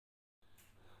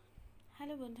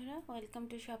Hello বন্ধুরা, welcome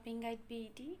to shopping guide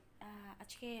BD.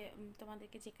 আজকে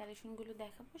তোমাদেরকে যে কালেকশনগুলো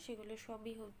দেখাবো সেগুলো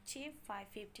সবই হচ্ছে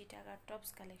 550 টাকার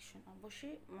টপস কালেকশন,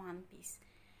 অবশ্যই ওয়ান পিস।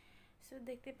 সো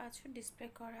দেখতে পাচ্ছ ডিসপ্লে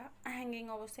করা হ্যাঙ্গিং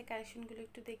অবস্থায় কালেকশনগুলো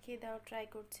একটু দেখিয়ে দেওয়ার ট্রাই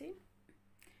করছি।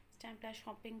 স্ট্যাম্প প্লাস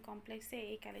শপিং কমপ্লেক্সে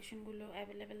এই কালেকশনগুলো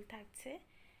অ্যাভেলেবেল থাকছে।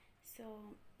 সো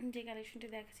যে কালেকশনটি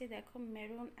দেখাচ্ছি দেখো,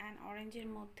 মেরুন অ্যান্ড অরেঞ্জের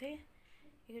মধ্যে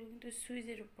এগুলো কিন্তু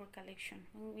সুইজের উপর কালেকশন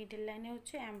এবং মিডল লাইনে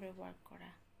হচ্ছে এমব্রয়ডারি ওয়ার্ক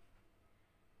করা।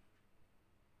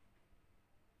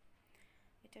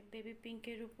 এটা বেবি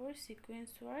পিঙ্কের উপর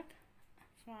সিকোয়েন্স ওয়ার্ক,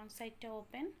 ফ্রন্ট সাইডটা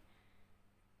ওপেন।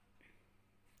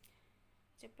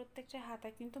 যে প্রত্যেকটা হাতা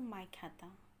কিন্তু মাইক হাতা,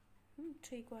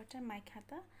 3/4 মাইক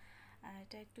হাতা। আর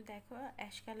এটা একটু দেখো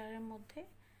অ্যাশ কালারের মধ্যে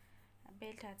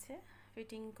বেল্ট আছে,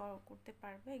 ফিটিং করতে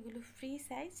পারবে। এগুলো ফ্রি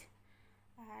সাইজ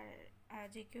আর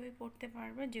যে কেউই পরতে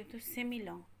পারবে, যেহেতু সেমি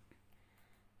লং,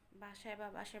 বাসায় বা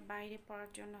বাসার বাইরে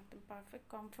পরার জন্য একদম পারফেক্ট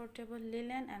কমফোর্টেবল।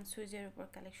 লিলেন অ্যান্ড সুইজের উপর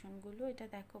কালেকশনগুলো। এটা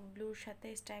দেখো ব্লুর সাথে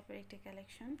স্টাইপের একটা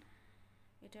কালেকশন।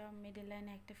 এটা মিডল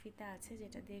লাইনে একটা ফিতা আছে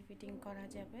যেটা দিয়ে ফিটিং করা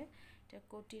যাবে। এটা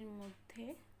কোটির মধ্যে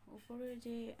উপরের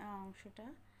যে অংশটা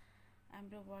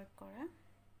এমব্রয়ডারি ওয়ার্ক করা।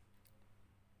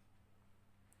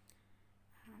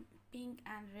 পিঙ্ক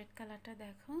অ্যান্ড রেড কালারটা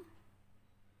দেখো,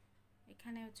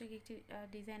 এখানে হচ্ছে একটি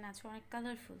ডিজাইন আছে অনেক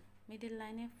কালারফুল, মিডল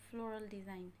লাইনে ফ্লোরাল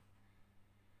ডিজাইন।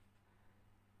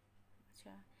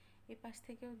 আচ্ছা, এই পাশ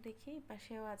থেকেও দেখি, এই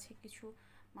পাশেও আছে কিছু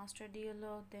মাস্টার্ড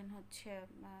ইয়েলো। দেন হচ্ছে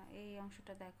এই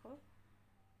অংশটা দেখো,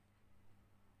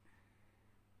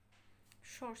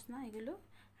 শর্টস না এগুলো,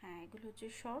 হ্যাঁ এগুলো হচ্ছে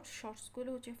শর্টসগুলো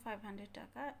হচ্ছে 500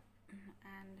 টাকা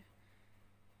অ্যান্ড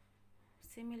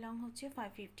সেমি লং হচ্ছে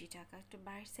 550 টাকা। একটু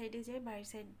বাইরের সাইডে যাই, বাইরের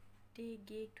সাইডে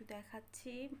গিয়ে একটু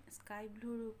দেখাচ্ছি স্কাই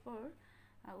ব্লুর উপর।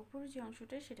 উপরের যে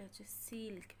অংশটা সেটা হচ্ছে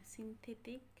সিল্ক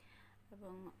সিনথেটিক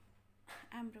এবং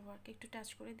এমব্রয়ডারি ওয়ার্ক। একটু টাচ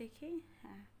করে দেখি,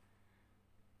 হ্যাঁ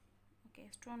ওকে,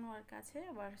 স্টোন ওয়ার্ক আছে,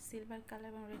 আবার সিলভার কালার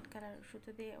এবং রেড কালার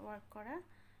সুতো দিয়ে ওয়ার্ক করা।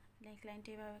 নেক লাইনটা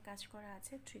এভাবে কাজ করা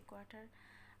আছে, 3/4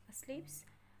 স্লিভস।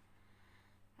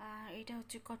 এটা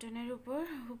হচ্ছে কটনের উপর,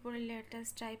 উপরের লেয়ারটা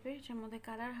স্ট্রাইপের, এটার মধ্যে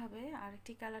কালার হবে।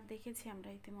 আরেকটি কালার দেখেছি আমরা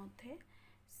ইতিমধ্যে।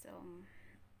 সো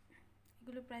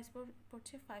এগুলো প্রাইস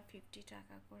পড়ছে 550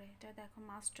 টাকা করে। এটা দেখো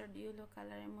মাস্টার্ড ইয়েলো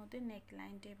কালারের মধ্যে নেক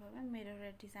লাইনটা এভাবে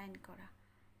মিররের ডিজাইন করা।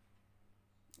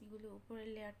 এগুলো উপরের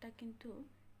লেয়ারটা কিন্তু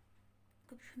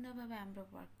খুব সুন্দরভাবে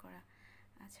এমব্রয়ডারি ওয়ার্ক করা।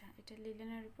 আচ্ছা, এটা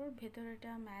লিলেনের উপর,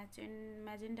 ভেতরেটা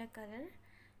ম্যাজেন্ডা কালার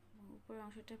এবং উপরের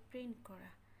অংশটা প্রিন্ট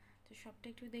করা। তো সবটা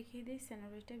একটু দেখিয়ে দিই।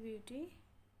 সেনোরিটা বিউটি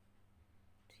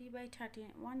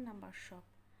 3/31 নাম্বার শপ।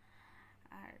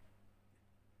 আর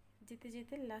যেতে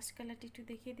যেতে লাস্ট কালারটি একটু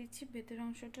দেখিয়ে দিচ্ছি। ভেতরের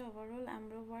অংশটা ওভারঅল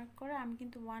এমব্রয়ডারি ওয়ার্ক করা, আমি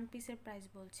কিন্তু ওয়ান পিসের প্রাইস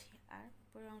বলছি। আর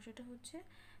উপরের অংশটা হচ্ছে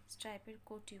স্ট্রাইপের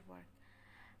কোটি ওয়ার্ক।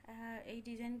 এই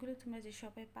ডিজাইনগুলো তোমরা যে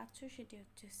শপে পাচ্ছ সেটি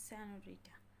হচ্ছে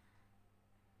সেনোরিটা।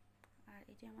 আর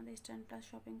এটি আমাদের ইস্টার্ন প্লাস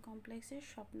শপিং কমপ্লেক্সের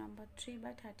শপ নাম্বার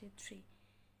 3/33।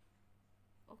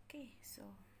 ওকে, সো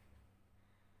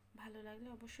ভালো লাগলে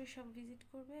অবশ্যই সব ভিজিট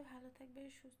করবে। ভালো থাকবে,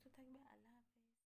 সুস্থ থাকবে।